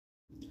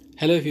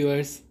Hello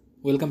viewers,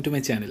 welcome to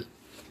my channel.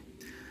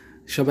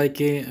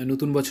 সবাইকে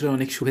নতুন বছরের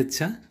অনেক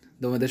শুভেচ্ছা।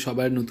 তোমাদের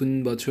সবার নতুন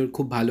বছর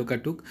খুব ভালো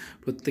কাটুক,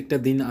 প্রত্যেকটা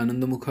দিন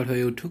আনন্দমুখর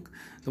হয়ে উঠুক,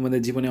 তোমাদের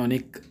জীবনে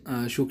অনেক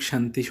সুখ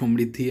শান্তি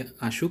সমৃদ্ধি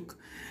আসুক,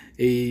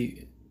 এই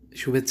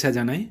শুভেচ্ছা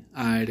জানাই।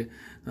 আর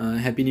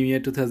হ্যাপি নিউ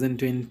ইয়ার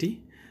 2020।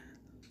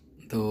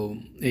 তো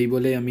এই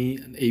বলে আমি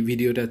এই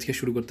ভিডিওটা আজকে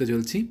শুরু করতে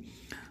চলছি।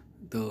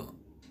 তো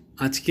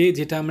আজকে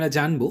যেটা আমরা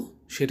জানবো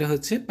সেটা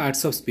হচ্ছে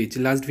পার্টস অফ স্পিচ।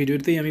 লাস্ট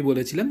ভিডিওতেই আমি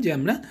বলেছিলাম যে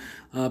আমরা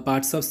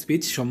পার্টস অফ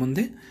স্পিচ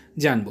সম্বন্ধে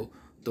জানবো।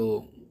 তো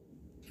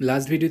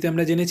লাস্ট ভিডিওতে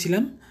আমরা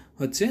জেনেছিলাম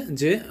হচ্ছে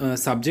যে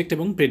সাবজেক্ট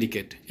এবং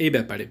প্রেডিকেট এই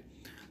ব্যাপারে।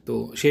 তো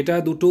সেটা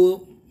দুটো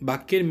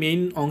বাক্যের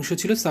মেইন অংশ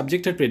ছিল,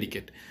 সাবজেক্ট আর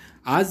প্রেডিকেট।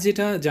 আজ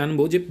যেটা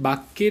জানবো যে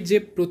বাক্যের যে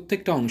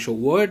প্রত্যেকটা অংশ,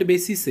 ওয়ার্ড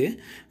বেসিসে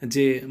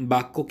যে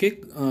বাক্যকে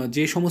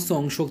যে সমস্ত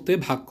অংশতে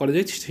ভাগ করা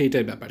যায়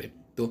সেইটার ব্যাপারে।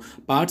 তো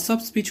পার্টস অফ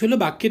স্পিচ হলো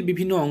বাক্যের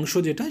বিভিন্ন অংশ,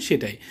 যেটা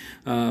সেটাই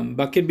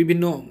বাক্যের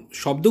বিভিন্ন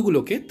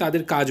শব্দগুলোকে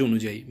তাদের কাজ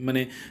অনুযায়ী,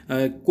 মানে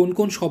কোন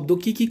কোন শব্দ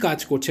কী কী কাজ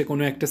করছে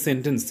কোনো একটা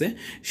সেন্টেন্সে,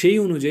 সেই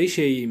অনুযায়ী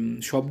সেই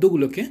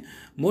শব্দগুলোকে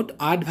মোট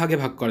 8 ভাগে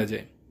ভাগ করা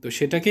যায়। তো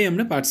সেটাকেই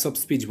আমরা পার্টস অফ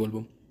স্পিচ বলবো।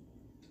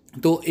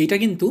 তো এইটা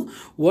কিন্তু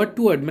ওয়ার্ড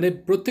টু ওয়ার্ড, মানে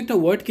প্রত্যেকটা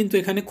ওয়ার্ড কিন্তু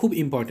এখানে খুব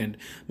ইম্পর্ট্যান্ট,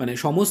 মানে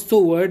সমস্ত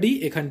ওয়ার্ডই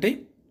এখানটায়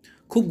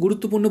খুব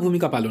গুরুত্বপূর্ণ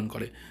ভূমিকা পালন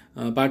করে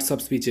পার্টস অফ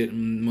স্পিচের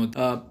মধ্যে।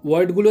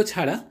 ওয়ার্ডগুলো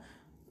ছাড়া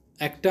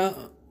একটা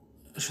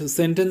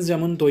সেন্টেন্স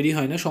যেমন তৈরি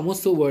হয় না,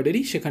 সমস্ত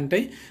ওয়ার্ডেরই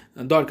সেখানটায়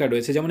দরকার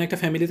রয়েছে। যেমন একটা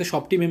ফ্যামিলিতে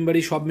সব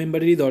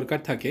মেম্বারেরই দরকার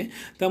থাকে,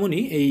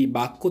 তেমনই এই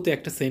বাক্যতে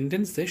একটা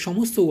সেন্টেন্সে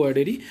সমস্ত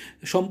ওয়ার্ডেরই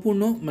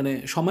সম্পূর্ণ মানে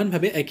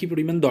সমানভাবে একই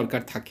পরিমাণ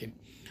দরকার থাকে।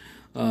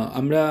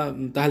 আমরা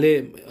তাহলে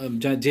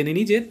জেনে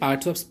নিই যে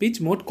পার্টস অফ স্পিচ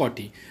মোট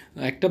কটি,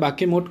 একটা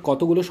বাক্যে মোট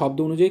কতগুলো শব্দ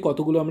অনুযায়ী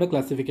কতগুলো আমরা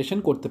ক্লাসিফিকেশন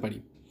করতে পারি।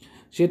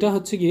 সেটা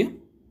হচ্ছে গিয়ে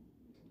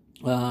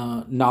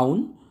noun,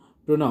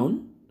 pronoun,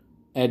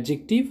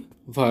 adjective,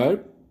 verb,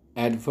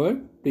 adverb,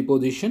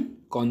 preposition,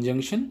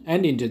 conjunction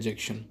and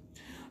interjection.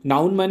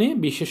 Noun মানে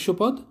বিশেষ্য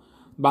পদ,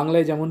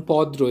 বাংলায় যেমন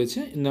পদ রয়েছে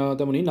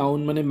তেমনি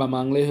নাউন মানে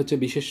বাংলায় হচ্ছে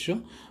বিশেষ্য,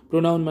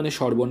 প্রোনাউন মানে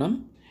সর্বনাম,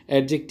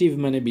 অ্যাডজেক্টিভ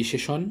মানে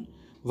বিশেষণ,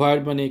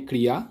 ভার্ব মানে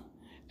ক্রিয়া,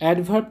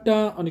 অ্যাডভার্বটা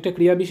অনেকটা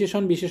ক্রিয়া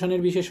বিশেষণ,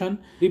 বিশেষণের বিশেষণ,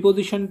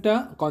 প্রিপোজিশনটা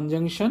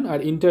কনজাংশন, আর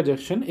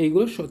ইন্টারজেকশন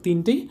এইগুলো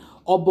তিনটেই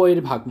অব্যয়ের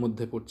ভাগ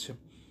মধ্যে পড়ছে।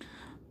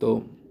 তো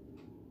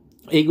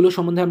এইগুলো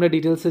সম্বন্ধে আমরা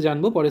ডিটেলসে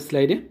জানবো পরের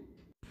স্লাইডে।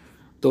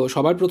 তো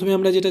সবার প্রথমে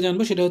আমরা যেটা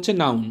জানবো সেটা হচ্ছে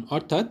নাউন,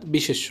 অর্থাৎ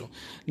বিশেষ্য।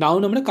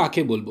 নাউন আমরা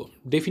কাকে বলবো,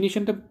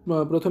 ডেফিনিশনটা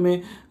প্রথমে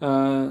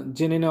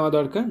জেনে নেওয়া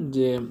দরকার।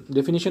 যে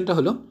ডেফিনিশনটা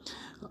হলো,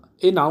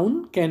 a noun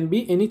can be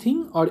anything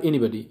or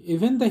anybody,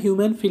 even the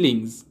human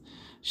feelings.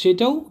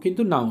 সেটাও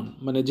কিন্তু নাউন,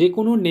 মানে যে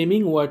কোনো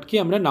নেমিং ওয়ার্ডকে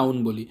আমরা নাউন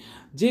বলি।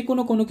 যে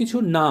কোনো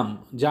কিছুর নাম,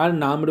 যার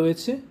নাম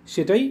রয়েছে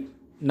সেটাই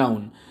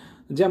নাউন।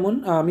 যেমন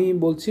আমি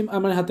বলছি,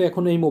 আমার হাতে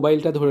এখন এই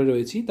মোবাইলটা ধরে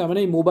রয়েছি, তার মানে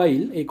এই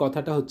মোবাইল এই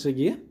কথাটা হচ্ছে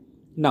গিয়ে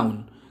নাউন,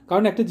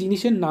 কারণ একটা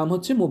জিনিসের নাম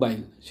হচ্ছে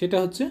মোবাইল, সেটা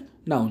হচ্ছে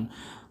নাউন।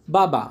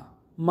 বাবা,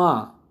 মা,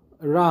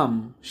 রাম,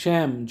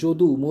 শ্যাম,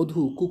 যদু,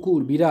 মধু,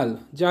 কুকুর, বিড়াল,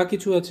 যা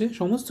কিছু আছে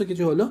সমস্ত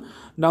কিছু হলো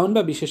নাউন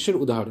বা বিশেষ্যের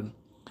উদাহরণ।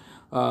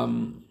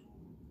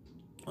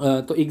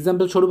 তো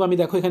এক্সাম্পল স্বরূপ আমি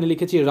দেখো এখানে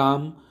লিখেছি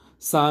রাম,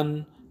 সান,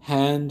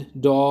 hand,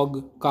 dog,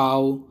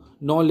 cow,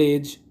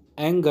 knowledge,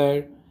 anger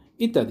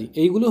ইত্যাদি।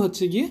 এইগুলো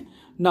হচ্ছে গিয়ে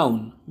নাউন,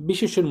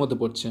 বিশেষ্যের মধ্যে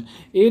পড়ছে।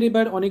 এর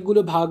এবার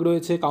অনেকগুলো ভাগ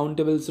রয়েছে,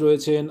 কাউন্টেবলস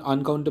রয়েছে,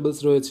 আনকাউন্টেবলস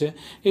রয়েছে।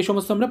 এই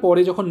সমস্ত আমরা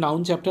পরে যখন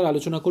নাউন চ্যাপ্টার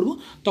আলোচনা করব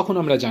তখন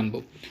আমরা জানবো।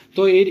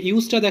 তো এর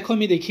ইউজটা দেখো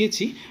আমি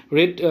দেখিয়েছি,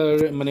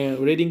 মানে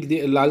রেডিং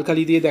দিয়ে লাল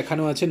কালি দিয়ে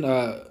দেখানো আছে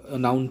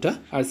নাউনটা।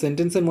 আর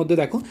সেন্টেন্সের মধ্যে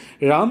দেখো,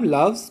 Ram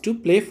loves to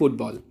play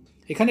football.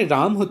 এখানে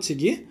রাম হচ্ছে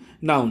গিয়ে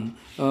নাউন।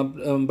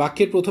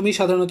 বাক্যের প্রথমেই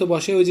সাধারণত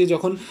বসে, ওই যে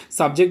যখন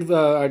সাবজেক্ট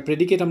আর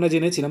প্রেডিকেট আমরা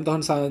জেনেছিলাম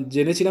তখন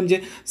জেনেছিলাম যে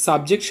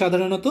সাবজেক্ট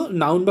সাধারণত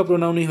নাউন বা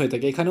প্রোনাউনই হয়ে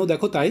থাকে। এখানেও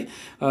দেখো তাই,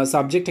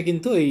 সাবজেক্টটা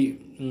কিন্তু এই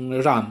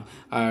রাম,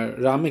 আর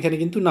রাম এখানে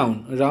কিন্তু noun.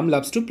 Ram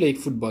loves to play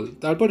football.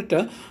 তারপর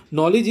এটা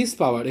নলেজ ইজ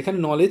পাওয়ার, এখানে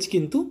নলেজ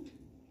কিন্তু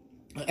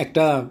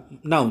একটা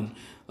নাউন,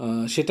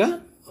 সেটা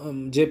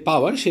যে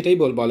পাওয়ার সেটাই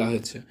বলা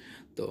হয়েছে।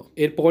 তো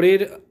এর পরের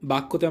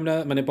বাক্যতে আমরা,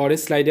 মানে পরের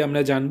স্লাইডে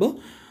আমরা জানবো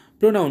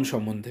প্রোনাউন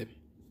সম্বন্ধে।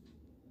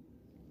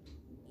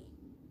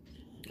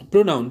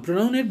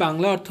 প্রোনাউনের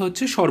বাংলা অর্থ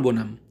হচ্ছে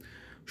সর্বনাম।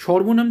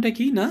 সর্বনামটা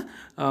কি না,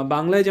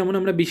 বাংলায় যেমন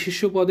আমরা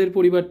বিশেষ্য পদের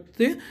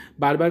পরিবর্তে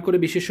বারবার করে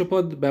বিশেষ্য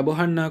পদ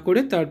ব্যবহার না করে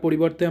তার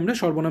পরিবর্তে আমরা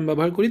সর্বনাম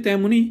ব্যবহার করি,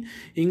 তেমনই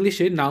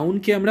ইংলিশে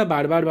নাউনকে আমরা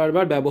বারবার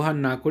ব্যবহার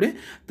না করে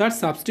তার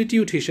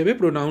সাবস্টিটিউট হিসেবে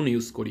প্রোনাউন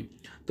ইউজ করি।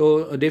 তো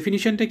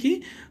ডেফিনিশনটা কি,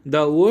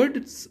 the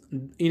words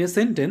in a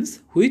sentence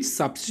which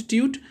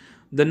substitute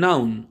the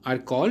noun are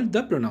called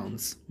the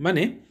pronounce.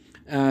 মানে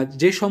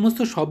যে সমস্ত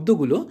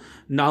শব্দগুলো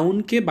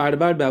নাউনকে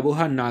বারবার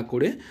ব্যবহার না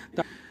করে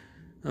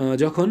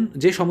যখন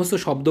যে সমস্ত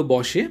শব্দ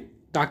বসে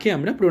তাকে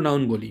আমরা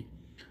প্রোনাউন বলি।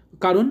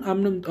 কারণ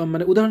আমরা,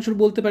 মানে উদাহরণস্বরূপ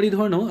বলতে পারি,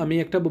 ধরে নাও আমি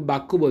একটা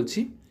বাক্য বলছি,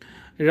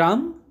 রাম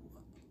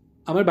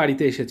আমার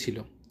বাড়িতে এসেছিল।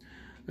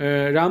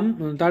 রাম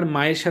তার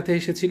মায়ের সাথে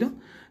এসেছিল।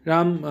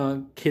 রাম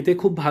খেতে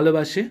খুব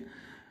ভালোবাসে।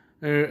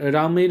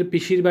 রামের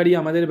পিসির বাড়ি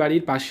আমাদের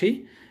বাড়ির পাশেই।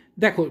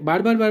 দেখো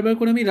বারবার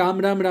করে আমি রাম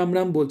রাম রাম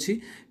রাম বলছি,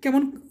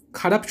 কেমন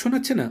খারাপ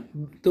শোনাচ্ছে না?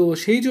 তো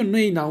সেই জন্য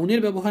এই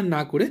নাউনের ব্যবহার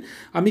না করে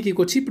আমি কি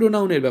করছি,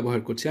 প্রোনাউনের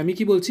ব্যবহার করছি। আমি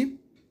কি বলছি,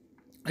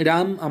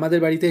 রাম আমাদের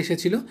বাড়িতে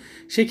এসেছিল,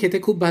 সে খেতে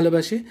খুব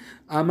ভালোবাসে,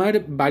 আমার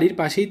বাড়ির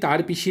পাশেই তার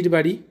পিসির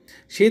বাড়ি,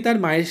 সে তার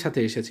মায়ের সাথে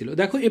এসেছিল।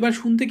 দেখো এবার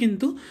শুনতে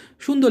কিন্তু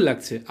সুন্দর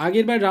লাগছে।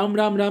 আগের বার রাম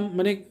রাম রাম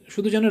মানে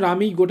শুধু যেন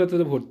রামই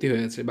গোটাতে ভর্তি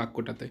হয়ে আছে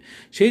বাক্যটাতে।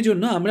 সেই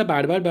জন্য আমরা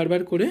বারবার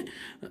বারবার করে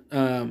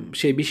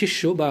সেই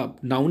বিশেষ্য বা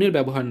নাউনের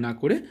ব্যবহার না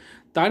করে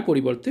তার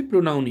পরিবর্তে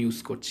প্রোনাউন ইউজ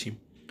করছি।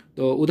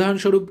 তো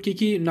উদাহরণস্বরূপ কী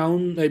কী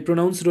নাউন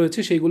প্রোনাউন্স রয়েছে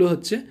সেইগুলো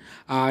হচ্ছে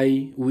I,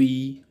 we,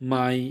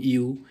 my,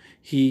 you,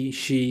 he,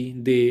 she,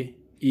 they,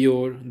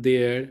 your,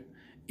 দেয়ার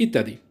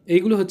ইত্যাদি।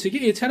 এইগুলো হচ্ছে কি,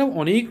 এছাড়াও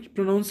অনেক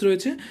প্রোনাউন্স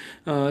রয়েছে,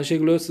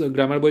 সেগুলো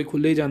গ্রামার বই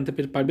খুললেই জানতে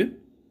পারবে।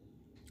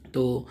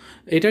 তো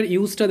এটার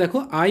ইউজটা দেখো,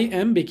 I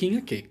am baking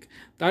a cake.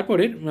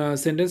 তারপরে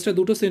সেন্টেন্সটা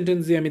দুটো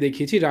সেন্টেন্স দিয়ে আমি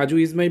দেখিয়েছি, Raju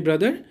is my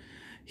brother,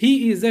 he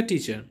is a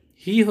teacher.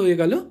 হি হয়ে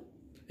গেল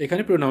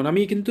এখানে প্রোনাউন।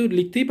 আমি কিন্তু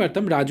লিখতেই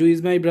পারতাম Raju is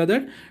my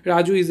brother,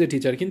 Raju is a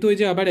teacher, কিন্তু ওই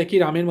যে আবার একই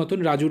রামের মতন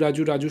রাজু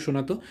রাজু রাজু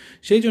শোনাতো।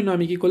 সেই জন্য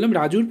আমি কি করলাম,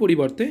 রাজুর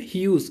পরিবর্তে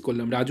হি ইউজ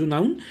করলাম। রাজু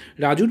নাউন,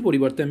 রাজুর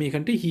পরিবর্তে আমি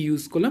এখানটায় হি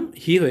ইউজ করলাম,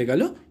 হি হয়ে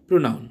গেল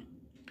প্রোনাউন।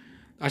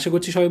 আশা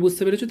করছি সবাই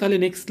বুঝতে পেরেছো। তাহলে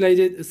নেক্সট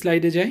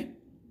স্লাইডে যাই।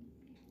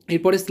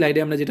 এরপরে স্লাইডে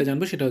আমরা যেটা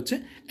জানবো সেটা হচ্ছে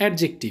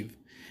অ্যাডজেক্টিভ।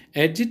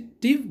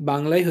 অ্যাডজেক্টিভ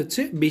বাংলায়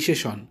হচ্ছে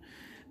বিশেষণ।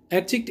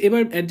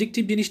 এবার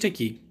অ্যাডজেক্টিভ জিনিসটা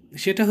কি,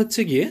 সেটা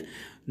হচ্ছে গিয়ে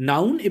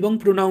নাউন এবং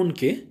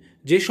প্রোনাউনকে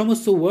যে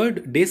সমস্ত ওয়ার্ড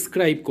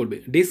ডেসক্রাইব করবে,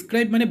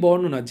 ডেসক্রাইব মানে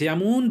বর্ণনা,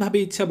 যেমনভাবে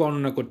ইচ্ছা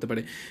বর্ণনা করতে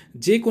পারে,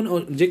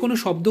 যে কোনো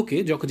শব্দকে,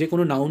 যে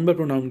কোনো নাউন বা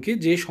প্রোনাউনকে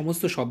যে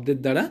সমস্ত শব্দের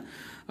দ্বারা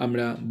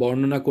আমরা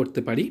বর্ণনা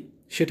করতে পারি,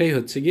 সেটাই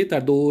হচ্ছে গিয়ে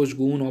তার দোষ,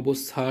 গুণ,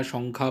 অবস্থা,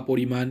 সংখ্যা,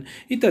 পরিমাণ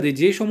ইত্যাদি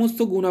যে সমস্ত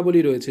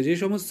গুণাবলী রয়েছে, যে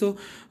সমস্ত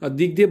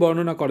দিক দিয়ে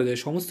বর্ণনা করা যায়,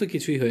 সমস্ত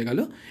কিছুই হয়ে গেল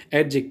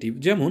অ্যাডজেক্টিভ।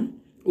 যেমন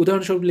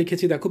উদাহরণস্বরূপ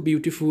লিখেছি দেখো,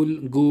 beautiful,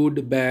 good,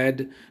 bad,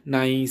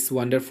 nice,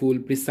 wonderful,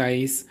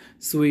 precise,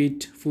 sweet,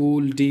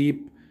 ফুল, ডিপ,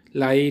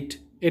 লাইট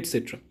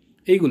এটসেট্রা,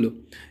 এইগুলো।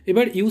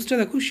 এবার ইউজটা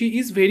দেখো, শি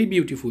ইজ ভেরি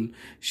বিউটিফুল।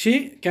 সে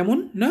কেমন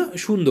না,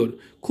 সুন্দর,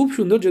 খুব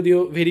সুন্দর, যদিও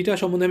ভেরিটা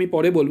সম্বন্ধে আমি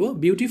পরে বলবো।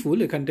 বিউটিফুল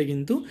এখানটা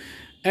কিন্তু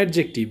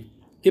অ্যাডজেক্টিভ।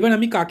 এবার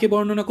আমি কাকে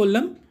বর্ণনা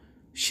করলাম,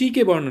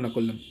 শিকে বর্ণনা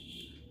করলাম,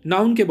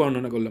 নাউনকে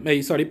বর্ণনা করলাম,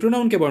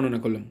 প্রোনাউনকে বর্ণনা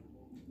করলাম।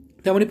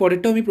 তেমনই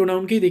পরেরটাও আমি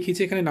প্রোনাউনকেই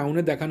দেখিয়েছি, এখানে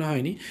নাউনের দেখানো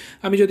হয়নি।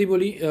 আমি যদি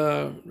বলি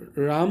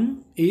Ram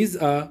is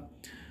a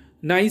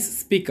nice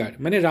speaker,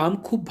 মানে রাম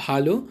খুব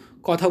ভালো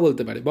কথা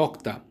বলতে পারে,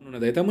 বক্তা বর্ণনা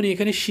দেয়। তেমনই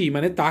এখানে শি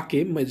মানে তাকে,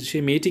 সে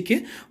মেয়েটিকে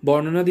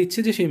বর্ণনা দিচ্ছে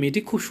যে সেই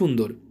মেয়েটি খুব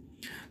সুন্দর।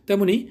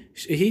 তেমনি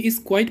হি ইজ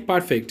কোয়াইট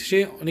পারফেক্ট, সে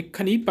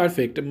অনেকখানি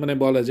পারফেক্ট মানে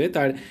বলা যায়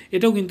তার,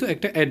 এটাও কিন্তু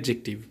একটা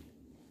অ্যাডজেক্টিভ,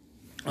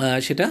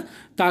 সেটা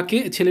তাকে,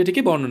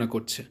 ছেলেটিকে বর্ণনা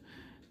করছে।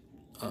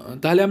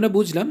 তাহলে আমরা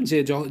বুঝলাম যে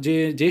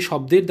যে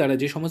শব্দের দ্বারা,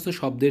 যে সমস্ত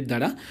শব্দের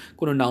দ্বারা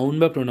কোনো নাউন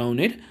বা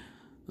প্রোনাউনের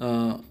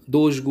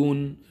দোষ, গুণ,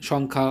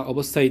 সংখ্যা,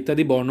 অবস্থা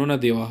ইত্যাদি বর্ণনা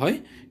দেওয়া হয়,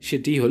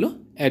 সেটি হলো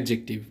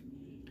অ্যাডজেক্টিভ।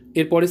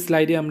 এরপরে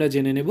স্লাইডে আমরা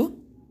জেনে নেব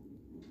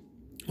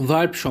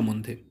ভার্ব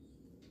সম্বন্ধে।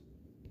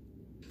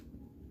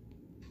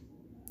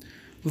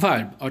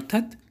 ভার্ব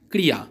অর্থাৎ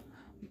ক্রিয়া,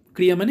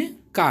 ক্রিয়া মানে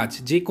কাজ,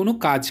 যে কোনো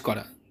কাজ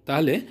করা।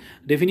 তাহলে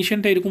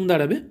ডেফিনিশনটা এরকম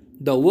দাঁড়াবে,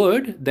 the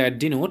word that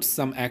denotes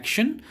some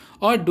action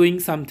or doing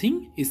something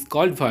is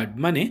called verb.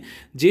 মানে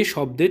যে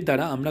শব্দের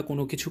দ্বারা আমরা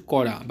কোনো কিছু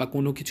করা বা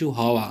কোনো কিছু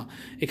হওয়া,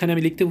 এখানে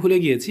আমি লিখতে ভুলে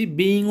গিয়েছি,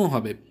 বিইংও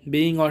হবে,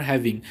 বিইং অর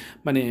হ্যাভিং,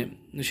 মানে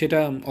সেটা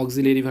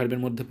অক্সিলিয়ারি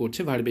ভার্বের মধ্যে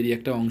পড়ছে, ভার্বেরই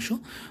একটা অংশ।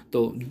 তো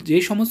যে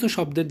সমস্ত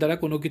শব্দের দ্বারা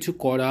কোনো কিছু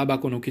করা বা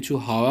কোনো কিছু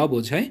হওয়া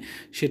বোঝায়,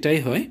 সেটাই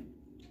হয়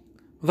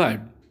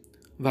ভার্ব।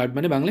 ভার্ব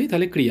মানে বাংলায়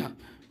তাহলে ক্রিয়া,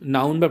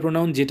 নাউন বা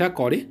প্রোনাউন যেটা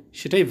করে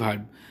সেটাই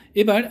ভার্ব।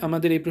 এবার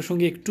আমাদের এই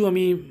প্রসঙ্গে একটু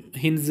আমি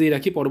হিন্টস দিয়ে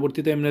রাখি,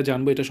 পরবর্তীতে আমরা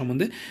জানবো এটা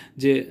সম্বন্ধে,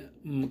 যে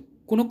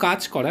কোনো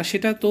কাজ করা,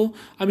 সেটা তো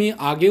আমি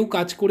আগেও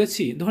কাজ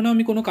করেছি। ধরুন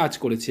আমি কোনো কাজ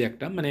করেছি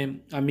একটা, মানে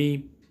আমি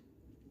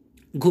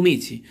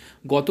ঘুমিয়েছি,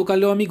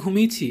 গতকালও আমি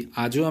ঘুমিয়েছি,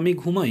 আজও আমি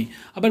ঘুমাই,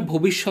 আবার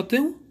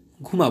ভবিষ্যতেও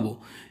ঘুমাবো।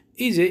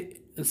 এই যে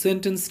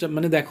সেন্টেন্সটা,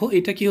 মানে দেখো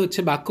এটা কি হচ্ছে,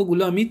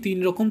 বাক্যগুলো আমি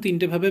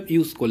তিনটেভাবে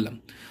ইউজ করলাম।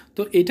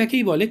 তো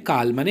এটাকেই বলে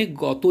কাল, মানে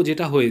গত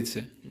যেটা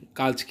হয়েছে,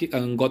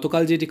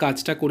 গতকাল যেটি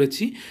কাজটা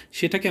করেছি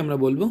সেটাকে আমরা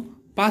বলবো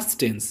পাস্ট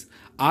টেন্স।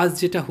 আজ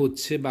যেটা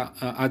হচ্ছে বা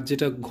আজ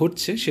যেটা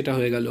ঘটছে সেটা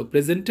হয়ে গেল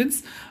প্রেজেন্ট টেন্স,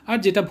 আর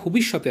যেটা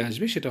ভবিষ্যতে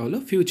আসবে সেটা হলো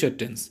ফিউচার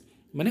টেন্স,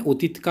 মানে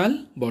অতীতকাল,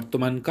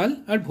 বর্তমানকাল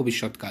আর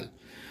ভবিষ্যৎকাল।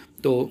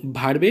 তো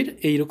ভার্বের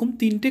এইরকম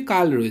তিনটে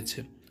কাল রয়েছে।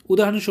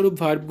 উদাহরণস্বরূপ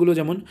ভার্বগুলো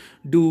যেমন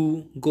do,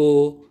 go,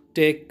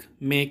 take,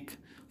 make,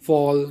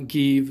 fall,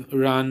 give,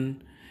 run.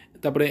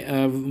 তারপরে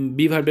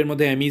বি ভার্বের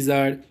মধ্যে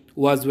অ্যামিজার,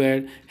 ওয়াজ ওয়্যার,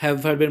 হ্যাভ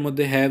ভার্বের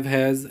মধ্যে হ্যাভ,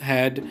 হ্যাজ,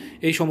 হ্যাড,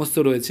 এই সমস্ত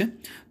রয়েছে।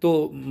 তো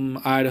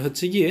আর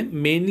হচ্ছে গিয়ে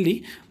মেইনলি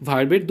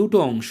ভার্বের দুটো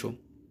অংশ,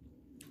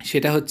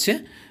 সেটা হচ্ছে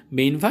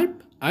মেইন ভার্ব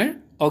আর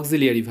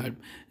অক্সিলিয়ারি ভার্ব।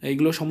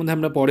 এইগুলো সম্বন্ধে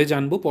আমরা পরে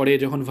জানবো, পরে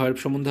যখন ভার্ব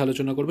সম্বন্ধে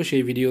আলোচনা করবো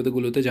সেই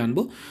ভিডিওগুলোতে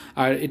জানবো।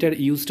 আর এটার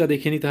ইউজটা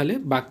দেখে নিই তাহলে,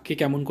 বাক্যে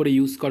কেমন করে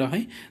ইউজ করা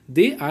হয়।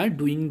 দে আর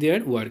ডুইং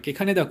দেয়ার ওয়ার্ক,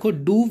 এখানে দেখো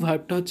ডু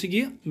ভার্বটা হচ্ছে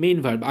গিয়ে মেইন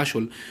ভার্ব,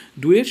 আসল।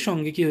 ডু এর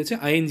সঙ্গে কী হয়েছে,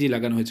 আইএনজি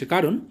লাগানো হয়েছে,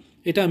 কারণ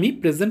এটা আমি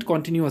প্রেজেন্ট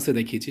কন্টিনিউয়াসে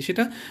দেখিয়েছি,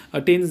 সেটা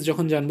টেন্স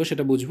যখন জানবো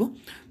সেটা বুঝবো।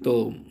 তো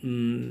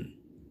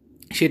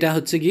সেটা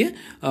হচ্ছে গিয়ে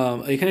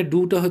এখানে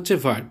ডুটা হচ্ছে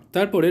ভার্ব।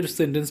 তারপরের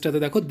সেন্টেন্সটাতে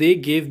দেখো they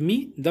gave me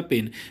the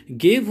pen.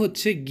 Gave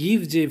হচ্ছে গিভ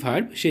যে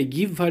ভার্ব, সেই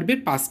গিভ ভার্বের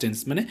পাস্ট টেন্স,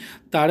 মানে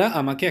তারা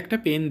আমাকে একটা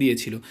পেন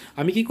দিয়েছিল।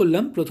 আমি কি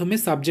করলাম, প্রথমে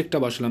সাবজেক্টটা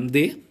বসালাম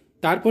দে,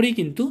 তারপরেই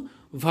কিন্তু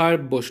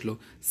ভার্ব বসলো,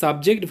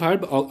 সাবজেক্ট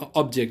ভার্ব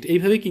অবজেক্ট,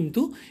 এইভাবে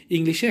কিন্তু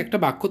ইংলিশে একটা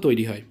বাক্য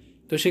তৈরি হয়।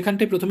 তো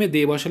সেখানটায় প্রথমে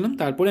দে বসালাম,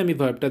 তারপরে আমি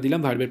ভার্বটা দিলাম,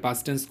 ভার্বের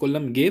পাস্ট টেন্স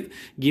করলাম gave,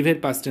 গিভের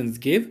past tense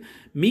gave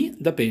me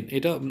the pen,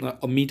 এটা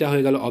মিটা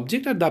হয়ে গেল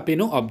অবজেক্ট, আর দ্য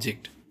পেনও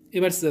অবজেক্ট।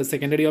 এবার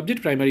সেকেন্ডারি অবজেক্ট,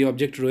 প্রাইমারি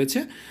অবজেক্ট রয়েছে,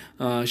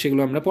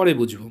 সেগুলো আমরা পরে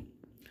বুঝবো।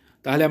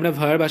 তাহলে আমরা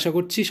ভার্ব আশা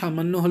করছি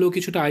সামান্য হলেও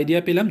কিছুটা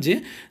আইডিয়া পেলাম যে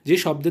যে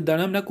শব্দের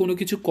দ্বারা আমরা কোনো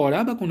কিছু করা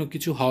বা কোনো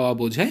কিছু হওয়া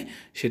বোঝায়,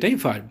 সেটাই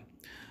ভার্ব।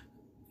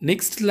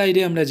 নেক্সট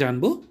স্লাইডে আমরা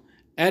জানবো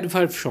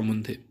অ্যাডভার্ব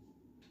সম্বন্ধে।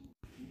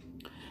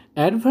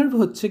 অ্যাডভার্ব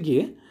হচ্ছে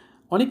গিয়ে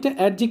অনেকটা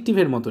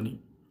অ্যাডজেক্টিভের মতনই,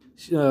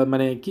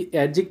 মানে কি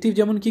অ্যাডজেক্টিভ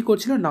যেমন কি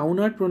করছিল, নাউন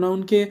আর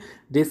প্রোনাউনকে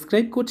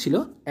ডেসক্রাইব করছিল,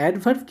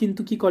 অ্যাডভার্ব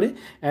কিন্তু কি করে,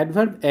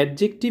 অ্যাডভার্ব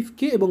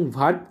অ্যাডজেক্টিভকে এবং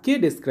ভার্বকে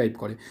ডেসক্রাইব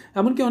করে।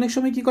 এমনকি অনেক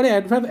সময় কি করে,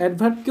 অ্যাডভার্ব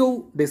অ্যাডভার্বকেও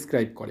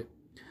ডেসক্রাইব করে।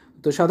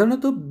 তো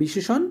সাধারণত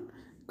বিশেষণ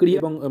ক্রিয়া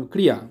এবং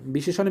ক্রিয়া,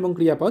 বিশেষণ এবং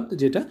ক্রিয়াপদ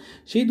যেটা,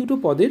 সেই দুটো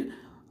পদের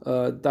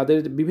তাদের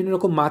বিভিন্ন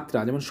রকম মাত্রা,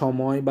 যেমন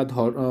সময় বা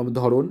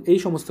ধরন, এই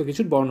সমস্ত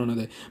কিছুর বর্ণনা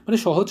দেয়। মানে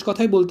সহজ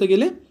কথায় বলতে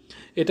গেলে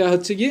এটা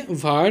হচ্ছে গিয়ে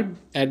ভার্ব,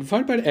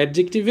 অ্যাডভার্ব আর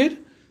অ্যাডজেক্টিভের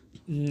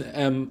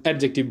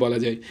অ্যাডজেক্টিভ বলা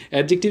যায়।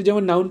 অ্যাডজেক্টিভ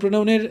যেমন নাউন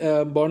প্রোনাউনের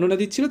বর্ণনা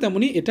দিচ্ছিল,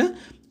 তেমনি এটা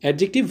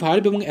অ্যাডজেক্টিভ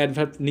ভার্ব এবং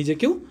অ্যাডভার্ব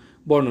নিজেকেও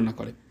বর্ণনা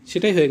করে,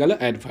 সেটাই হয়ে গেল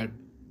অ্যাডভার্ব।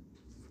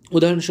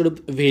 উদাহরণস্বরূপ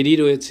ভেরি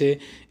রয়েছে,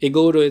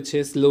 এগো রয়েছে,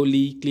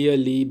 slowly,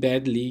 clearly,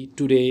 badly,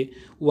 today,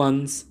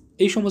 once,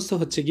 এই সমস্ত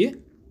হচ্ছে গিয়ে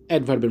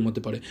অ্যাডভার্বের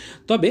মধ্যে পড়ে।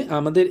 তবে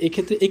আমাদের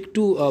এক্ষেত্রে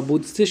একটু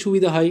বুঝতে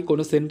সুবিধা হয়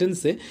কোনো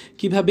সেন্টেন্সে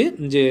কীভাবে,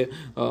 যে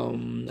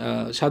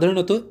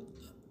সাধারণত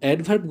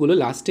অ্যাডভার্বগুলো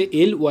লাস্টে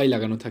এল ওয়াই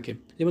লাগানো থাকে,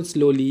 যেমন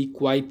স্লোলি,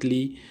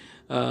 কোয়াইটলি,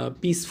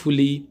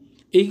 পিসফুলি,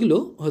 এইগুলো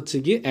হচ্ছে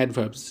গিয়ে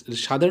অ্যাডভার্বস,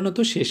 সাধারণত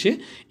শেষে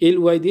এল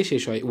ওয়াই দিয়ে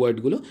শেষ হয়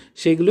ওয়ার্ডগুলো,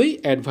 সেগুলোই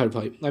অ্যাডভার্ব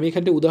হয়। আমি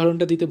এখানটা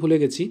উদাহরণটা দিতে ভুলে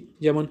গেছি,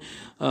 যেমন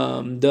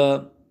the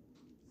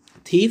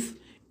thief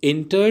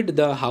entered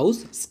the house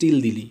still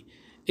দিলি,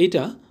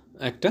 এইটা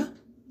একটা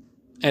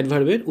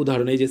অ্যাডভার্বের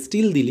উদাহরণ। এই যে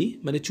স্টিল দিলি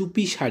মানে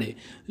চুপি সারে,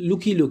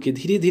 লুকিয়ে লুকিয়ে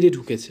ধীরে ধীরে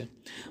ঢুকেছে।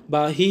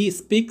 বা হি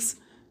স্পিক্স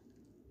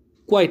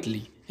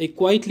কোয়াইটলি, এই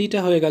কোয়াইটলিটা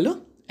হয়ে গেল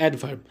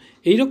অ্যাডভার্ব।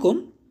 এইরকম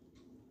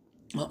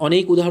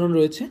অনেক উদাহরণ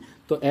রয়েছে।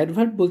 তো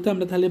অ্যাডভার্ব বলতে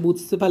আমরা তাহলে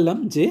বুঝতে পারলাম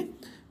যে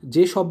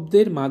যে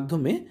শব্দের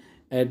মাধ্যমে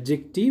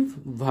অ্যাডজেক্টিভ,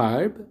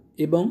 ভার্ব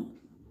এবং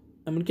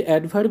এমনকি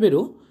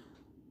অ্যাডভার্বেরও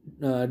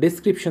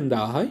ডেসক্রিপশন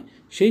দেওয়া হয়,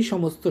 সেই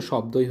সমস্ত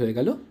শব্দই হয়ে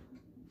গেল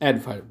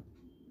অ্যাডভার্ব।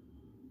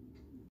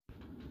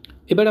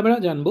 এবার আমরা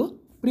জানবো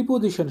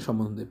প্রিপোজিশন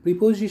সম্বন্ধে।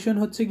 প্রিপোজিশন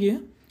হচ্ছে গিয়ে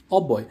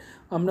অব্যয়।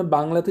 আমরা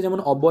বাংলাতে যেমন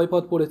অব্যয়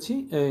পদ পড়েছি,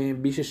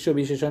 বিশেষ্য,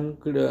 বিশেষণ,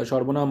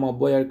 সর্বনাম,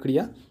 অব্যয় আর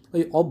ক্রিয়া,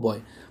 ওই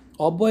অব্যয়।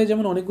 অব্যয়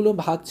যেমন অনেকগুলো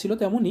ভাগ ছিল,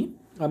 তেমনই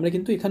আমরা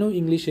কিন্তু এখানেও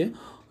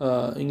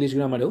ইংলিশ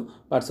গ্রামারেও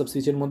পার্টস অফ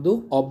স্পিচের মধ্যেও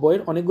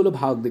অব্যয়ের অনেকগুলো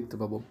ভাগ দেখতে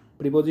পাবো,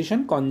 প্রিপোজিশন,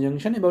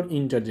 কনজাংশন এবং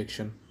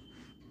ইন্টারজেকশন।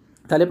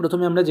 তাহলে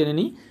প্রথমে আমরা জেনে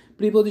নিই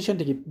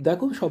প্রিপোজিশনটা কি।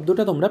 দেখো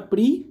শব্দটা তোমরা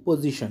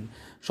প্রিপোজিশন,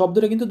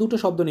 শব্দটা কিন্তু দুটো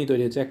শব্দ নিয়ে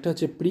তৈরি হয়েছে, একটা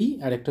হচ্ছে প্রি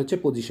আর একটা হচ্ছে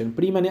পজিশন।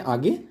 প্রি মানে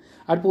আগে,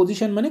 আর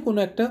পজিশন মানে কোনো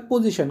একটা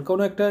পজিশন,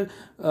 কোনো একটা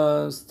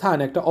স্থান,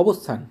 একটা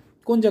অবস্থান,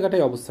 কোন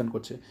জায়গাটায় অবস্থান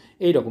করছে,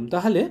 এই রকম।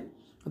 তাহলে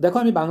দেখো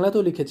আমি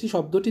বাংলাতেও লিখেছি,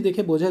 শব্দটি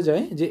দেখে বোঝা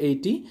যায় যে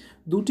এইটি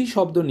দুটি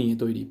শব্দ নিয়ে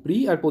তৈরি, প্রি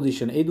আর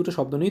পজিশন, এই দুটো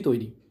শব্দ নিয়ে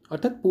তৈরি,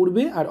 অর্থাৎ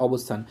পূর্বে আর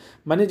অবস্থান,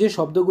 মানে যে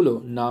শব্দগুলো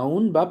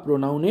নাউন বা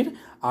প্রোনাউনের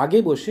আগে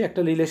বসে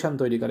একটা রিলেশন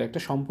তৈরি করে, একটা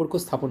সম্পর্ক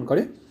স্থাপন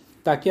করে,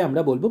 তাকে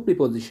আমরা বলবো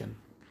প্রিপোজিশন।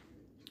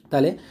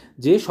 তাহলে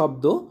যে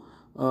শব্দ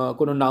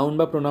কোনো নাউন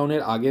বা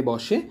প্রোনাউনের আগে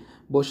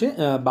বসে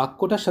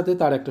বাক্যটার সাথে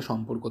তার একটা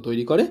সম্পর্ক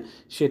তৈরি করে,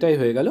 সেটাই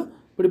হয়ে গেল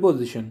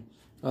প্রিপোজিশন।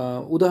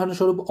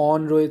 উদাহরণস্বরূপ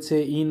অন রয়েছে,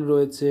 ইন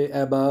রয়েছে,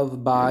 above,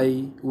 by,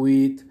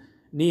 with,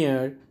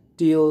 near,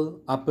 till,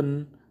 আপন,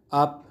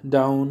 আপ,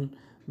 ডাউন,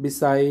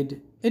 বিসাইড,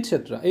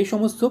 এটসেট্রা। এই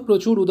সমস্ত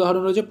প্রচুর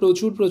উদাহরণ রয়েছে,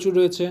 প্রচুর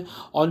রয়েছে,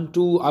 অন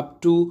টু, আপ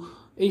টু,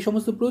 এই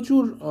সমস্ত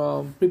প্রচুর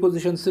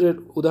প্রিপোজিশনসের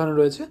উদাহরণ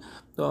রয়েছে।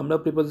 তো আমরা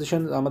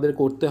প্রিপোজিশন আমাদের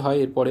করতে হয়,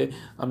 এরপরে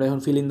আমরা এখন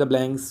ফিল ইন দ্য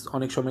ব্ল্যাঙ্কস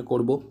অনেক সময়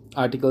করব,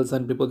 আর্টিকেলস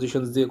অ্যান্ড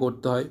প্রিপোজিশনস দিয়ে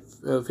করতে হয়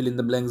ফিল ইন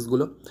দ্য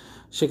ব্ল্যাঙ্কসগুলো।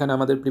 সেখানে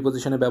আমাদের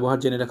প্রিপোজিশনের ব্যবহার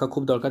জেনে রাখা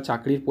খুব দরকার।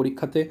 চাকরির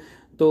পরীক্ষাতে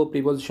তো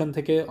প্রিপোজিশন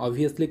থেকে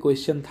অবভিয়াসলি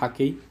কোয়েশ্চেন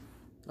থাকেই,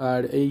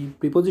 আর এই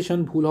প্রিপোজিশন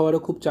ভুল হওয়ারও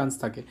খুব চান্স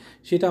থাকে,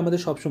 সেটা আমাদের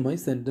সবসময়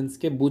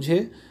সেন্টেন্সকে বুঝে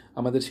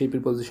আমাদের সেই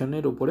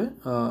প্রিপোজিশনের উপরে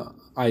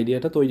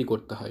আইডিয়াটা তৈরি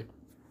করতে হয়।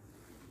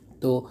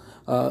 তো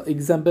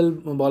এক্সাম্পল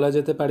বলা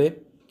যেতে পারে,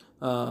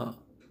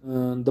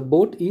 the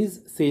BOT is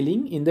selling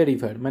in the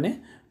river, মানে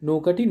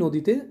নৌকাটি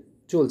নদীতে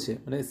চলছে,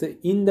 মানে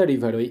ইন দ্য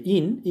রিভার, ওই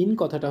ইন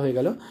কথাটা হয়ে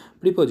গেল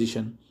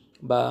প্রিপোজিশন।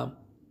 বা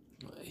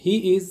he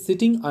is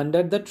sitting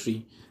under the tree,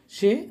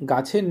 সে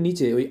গাছের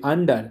নিচে, ওই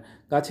আন্ডার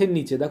গাছের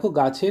নিচে, দেখো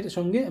গাছের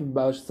সঙ্গে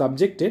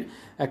সাবজেক্টের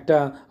একটা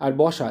আর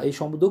বসা, এই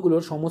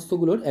শব্দগুলোর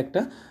সমস্তগুলোর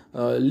একটা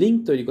লিঙ্ক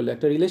তৈরি করলো,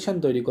 একটা রিলেশন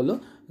তৈরি করলো,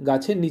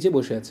 গাছের নিচে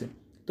বসে আছে।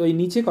 তো এই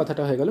নিচে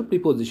কথাটা হয়ে গেল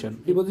প্রিপোজিশন।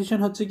 প্রিপোজিশন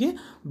হচ্ছে গিয়ে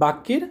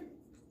বাক্যের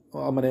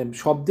মানে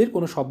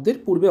কোনো শব্দের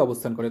পূর্বে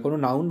অবস্থান করে, কোনো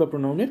নাউন বা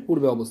প্রোনাউনের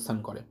পূর্বে অবস্থান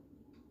করে।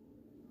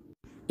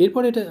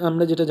 এরপর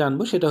আমরা যেটা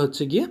জানবো সেটা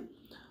হচ্ছে গিয়ে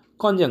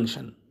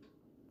কনজাংশন।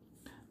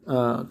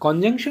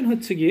 কনজাংশন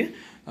হচ্ছে গিয়ে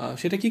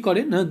সেটা কি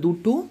করে না,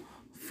 দুটো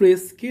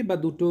ফ্রেজকে বা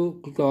দুটো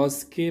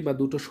ক্লজকে বা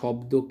দুটো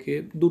শব্দকে,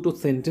 দুটো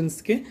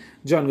সেন্টেন্সকে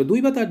জয়েন করে, দুই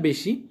বা তার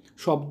বেশি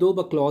শব্দ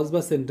বা ক্লজ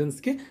বা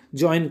সেন্টেন্সকে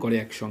জয়েন করে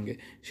একসঙ্গে,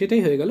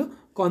 সেটাই হয়ে গেল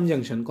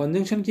কনজাংশন।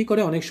 কনজাংশন কি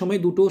করে, অনেক সময়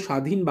দুটো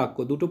স্বাধীন বাক্য,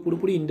 দুটো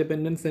পুরোপুরি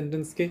ইন্ডিপেন্ডেন্ট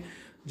সেন্টেন্সকে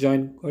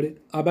জয়েন করে,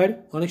 আবার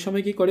অনেক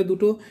সময় কি করে,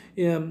 দুটো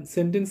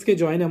সেন্টেন্সকে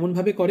জয়েন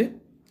এমনভাবে করে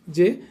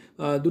যে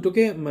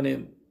দুটোকে মানে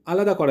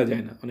আলাদা করা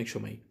যায় না অনেক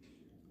সময়।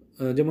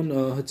 যেমন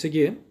হচ্ছে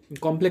গিয়ে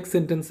কমপ্লেক্স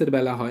সেন্টেন্সের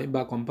বেলা হয়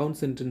বা কম্পাউন্ড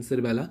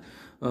সেন্টেন্সের বেলা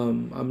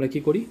আমরা কি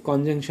করি,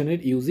 কনজাংশনের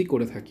ইউজই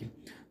করে থাকি।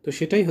 তো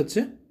সেটাই হচ্ছে,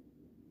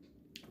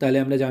 তাহলে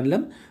আমরা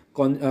জানলাম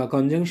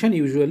conjunction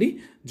usually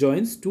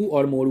joins two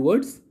or more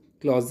words,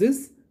 clauses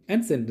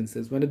and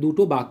sentences, মানে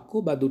দুটো বাক্য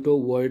বা দুটো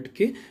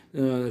ওয়ার্ডকে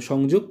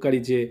সংযোগকারী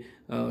যে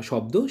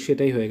শব্দ,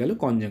 সেটাই হয়ে গেল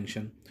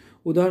কনজাংশন।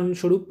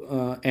 উদাহরণস্বরূপ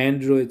অ্যান্ড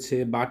রয়েছে,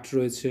 বাট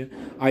রয়েছে,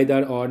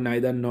 আইদার অর,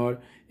 নাইদার নর,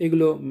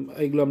 এগুলো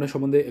আমরা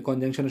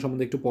কনজাংশনের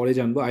সম্বন্ধে একটু পরে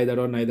জানবো। আইদার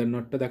অর, নাইদার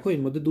নরটা দেখো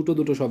এর মধ্যে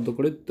দুটো শব্দ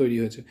করে তৈরি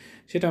হয়েছে,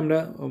 সেটা আমরা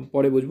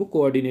পরে বুঝবো।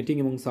 কোঅর্ডিনেটিং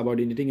এবং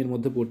সাবঅর্ডিনেটিং এর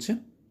মধ্যে পড়ছে।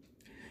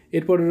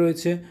 এরপরে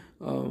রয়েছে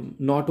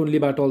নট অনলি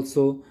বাট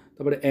অলসো,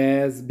 তারপরে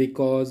অ্যাজ,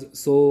 বিকজ,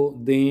 সো,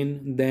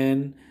 দেন,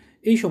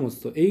 এই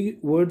সমস্ত এই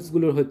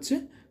ওয়ার্ডসগুলোর হচ্ছে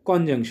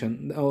কনজাংশন।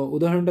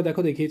 উদাহরণটা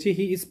দেখো দেখিয়েছি,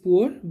 he is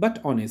poor but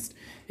honest.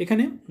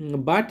 এখানে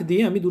বাট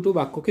দিয়ে আমি দুটো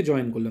বাক্যকে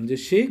জয়েন করলাম, যে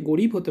সে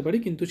গরিব হতে পারে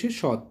কিন্তু সে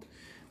সৎ।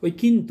 ওই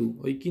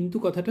কিন্তু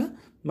কথাটা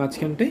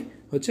মাঝখানটাই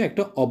হচ্ছে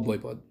একটা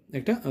অব্যয়পদ,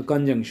 একটা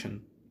কনজাংশন,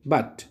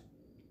 বাট।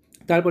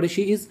 তারপরে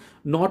she is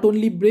not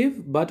only brave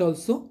but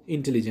also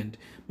intelligent,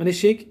 মানে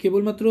সে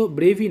কেবলমাত্র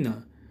ব্রেভই না,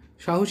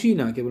 সাহসী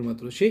না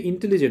কেবলমাত্র, সে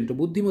ইন্টেলিজেন্টও,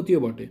 বুদ্ধিমতীও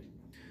বটে।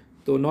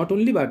 তো নট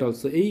অনলি বাট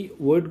অলসো, এই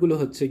ওয়ার্ডগুলো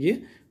হচ্ছে গিয়ে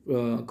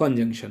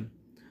কনজাংশন।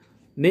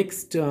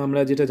 নেক্সট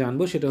আমরা যেটা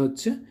জানবো সেটা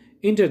হচ্ছে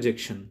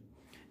ইন্টারজেকশন।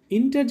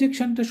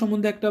 ইন্টারজেকশনটা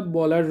সম্বন্ধে একটা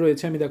বলার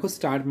রয়েছে, আমি দেখো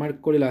স্টার মার্ক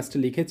করে লাস্টে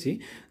লিখেছি,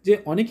 যে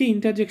অনেকে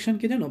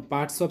ইন্টারজেকশনকে জানো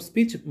পার্টস অফ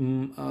স্পিচ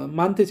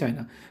মানতে চায়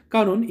না,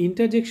 কারণ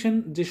ইন্টারজেকশন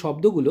যে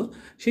শব্দগুলো,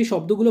 সেই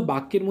শব্দগুলো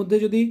বাক্যের মধ্যে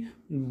যদি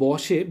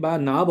বসে বা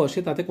না বসে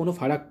তাতে কোনো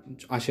ফারাক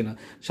আসে না।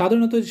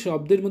 সাধারণত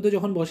শব্দের মধ্যে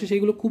যখন বসে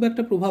সেইগুলো খুব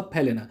একটা প্রভাব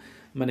ফেলে না,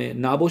 মানে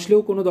না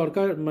বসলেও কোনো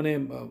দরকার, মানে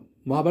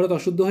মহাভারত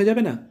অশুদ্ধ হয়ে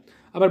যাবে না,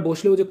 আবার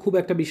বসলেও যে খুব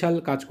একটা বিশাল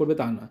কাজ করবে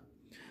তা না।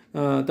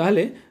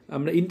 তাহলে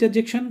আমরা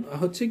ইন্টারজেকশন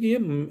হচ্ছে গিয়ে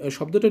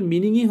শব্দটার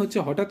মিনিংই হচ্ছে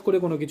হঠাৎ করে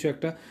কোনো কিছু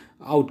একটা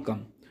আউটকাম।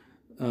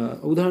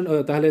 উদাহরণ,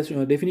 তাহলে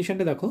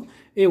ডেফিনিশনটা দেখো,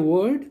 a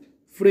word,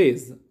 phrase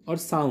or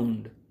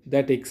sound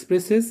that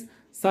expresses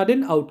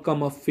sudden outcome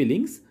of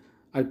feelings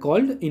are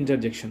called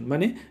interjection,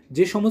 মানে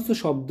যে সমস্ত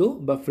শব্দ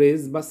বা ফ্রেজ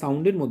বা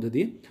সাউন্ডের মধ্যে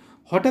দিয়ে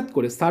হঠাৎ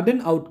করে সাডেন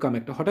আউটকাম,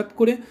 একটা হঠাৎ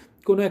করে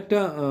কোনো একটা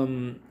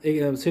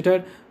সেটার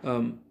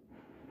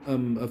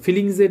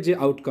ফিলিংসের যে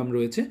আউটকাম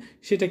রয়েছে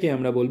সেটাকে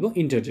আমরা বলবো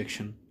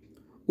ইন্টারজেকশন।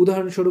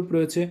 উদাহরণস্বরূপ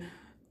রয়েছে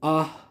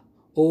আহ,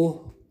 ওহ,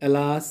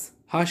 এলাস,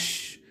 হাস,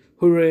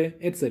 হুরে,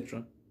 এটসেট্রা।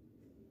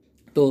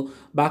 তো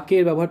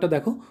বাক্যের ব্যবহারটা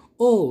দেখো,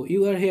 ও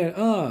ইউ আর হেয়ার,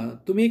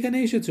 তুমি এখানে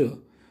এসেছো।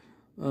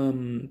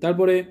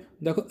 তারপরে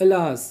দেখো,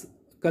 alas,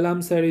 Kalam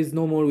sir is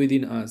no more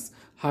within us,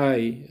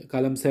 high,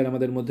 Kalam sir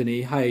আমাদের মধ্যে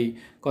নেই, হাই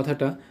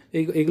কথাটা,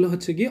 এগুলো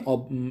হচ্ছে গিয়ে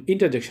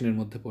ইন্টারজেকশনের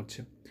মধ্যে পড়ছে।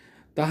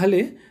 তাহলে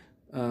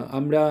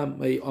আমরা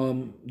এই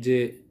যে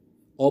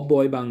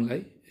অব্যয়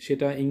বাংলায়,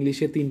 সেটা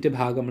ইংলিশে 3টে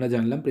ভাগ আমরা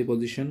জানলাম,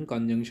 প্রিপোজিশন,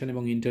 কনজাংশন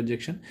এবং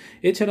ইন্টারজেকশন।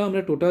 এছাড়াও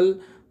আমরা টোটাল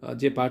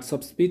যে পার্টস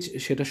অফ স্পিচ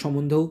সেটা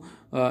সম্বন্ধেও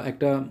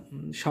একটা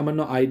সামান্য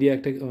আইডিয়া,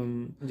 একটা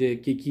যে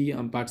কী কী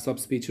পার্টস অফ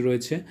স্পিচ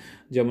রয়েছে,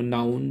 যেমন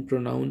noun,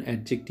 pronoun,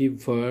 adjective,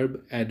 verb,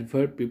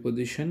 adverb,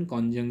 preposition,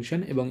 conjunction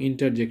এবং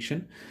ইন্টারজেকশন।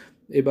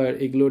 এবার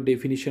এগুলোর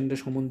ডেফিনিশনটা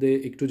সম্বন্ধে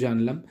একটু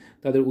জানলাম,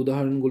 তাদের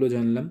উদাহরণগুলো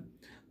জানলাম।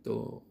 তো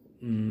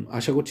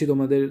আশা করছি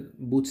তোমাদের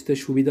বুঝতে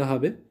সুবিধা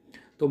হবে।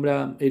 তোমরা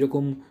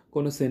এরকম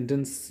কোনো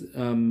সেন্টেন্স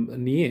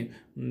নিয়ে,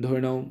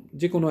 ধরে নাও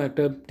যে কোনো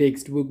একটা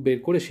টেক্সট বুক বের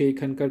করে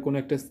সেইখানকার কোনো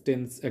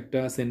একটা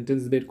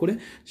সেন্টেন্স বের করে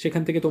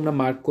সেখান থেকে তোমরা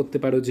মার্ক করতে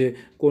পারো যে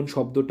কোন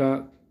শব্দটা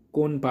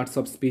কোন পার্টস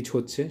অফ স্পিচ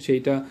হচ্ছে,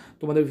 সেইটা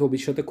তোমাদের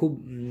ভবিষ্যতে খুব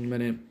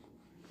মানে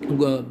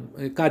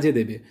কাজে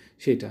দেবে।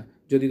 সেটা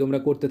যদি তোমরা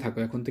করতে থাকো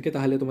এখন থেকে,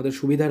 তাহলে তোমাদের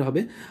সুবিধার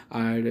হবে।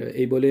 আর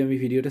এই বলে আমি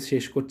ভিডিওটা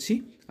শেষ করছি,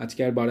 আজকে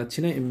আর বাড়াচ্ছি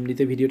না,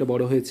 এমনিতে ভিডিওটা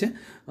বড় হয়েছে।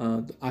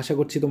 আশা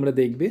করছি তোমরা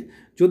দেখবে।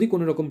 যদি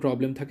কোনো রকম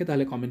প্রবলেম থাকে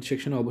তাহলে কমেন্ট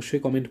সেকশনে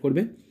অবশ্যই কমেন্ট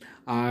করবে।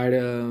 আর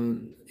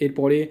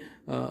এরপরে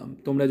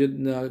তোমরা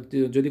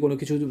যদি কোনো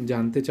কিছু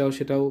জানতে চাও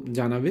সেটাও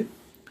জানাবে।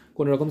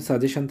 কোনো রকম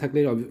সাজেশান থাকলে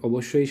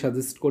অবশ্যই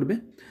সাজেস্ট করবে।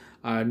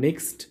 আর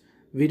নেক্সট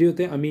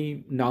ভিডিওতে আমি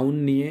নাউন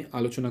নিয়ে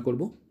আলোচনা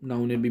করব,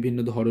 নাউনের বিভিন্ন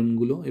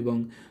ধরনগুলো এবং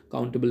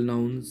কাউন্টেবল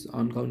নাউন্স,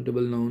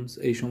 আনকাউন্টেবল নাউন্স,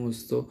 এই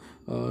সমস্ত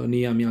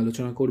নিয়ে আমি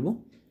আলোচনা করব।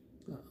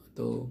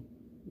 তো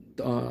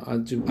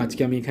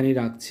আজকে আমি এখানেই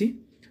রাখছি।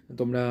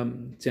 তোমরা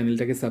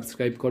চ্যানেলটাকে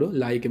সাবস্ক্রাইব করো,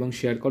 লাইক এবং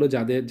শেয়ার করো,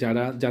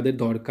 যাদের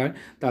দরকার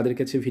তাদের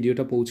কাছে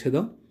ভিডিওটা পৌঁছে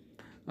দাও।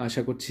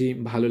 আশা করছি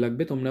ভালো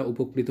লাগবে, তোমরা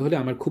উপকৃত হলে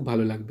আমার খুব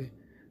ভালো লাগবে।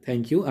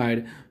 Thank you. আর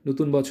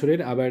নতুন বছরের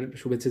আবার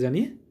শুভেচ্ছা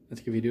জানিয়ে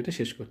আজকে ভিডিওটা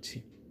শেষ করছি।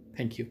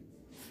 Thank you.